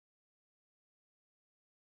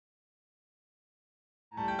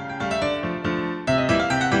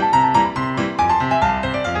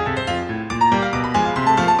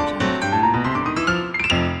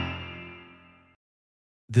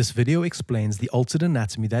This video explains the altered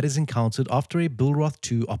anatomy that is encountered after a Billroth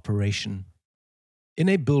II operation. In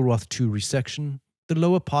a Billroth II resection, the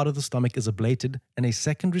lower part of the stomach is ablated and a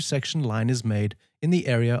second resection line is made in the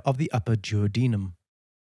area of the upper duodenum.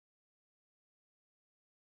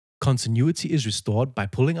 Continuity is restored by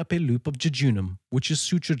pulling up a loop of jejunum, which is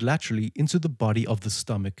sutured laterally into the body of the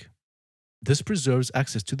stomach. This preserves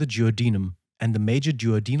access to the duodenum, and the major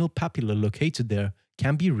duodenal papilla located there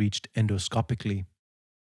can be reached endoscopically.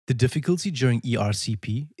 The difficulty during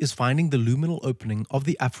ERCP is finding the luminal opening of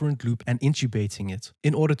the afferent loop and intubating it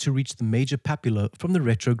in order to reach the major papilla from the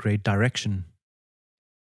retrograde direction.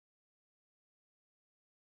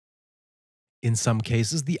 In some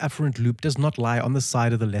cases, the afferent loop does not lie on the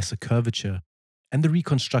side of the lesser curvature, and the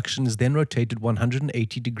reconstruction is then rotated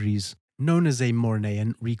 180 degrees, known as a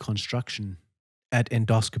Mornean reconstruction. At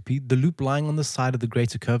endoscopy, the loop lying on the side of the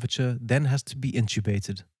greater curvature then has to be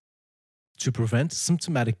intubated. To prevent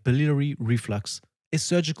symptomatic biliary reflux, a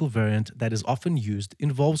surgical variant that is often used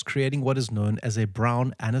involves creating what is known as a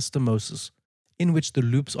brown anastomosis, in which the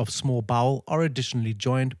loops of small bowel are additionally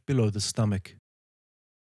joined below the stomach.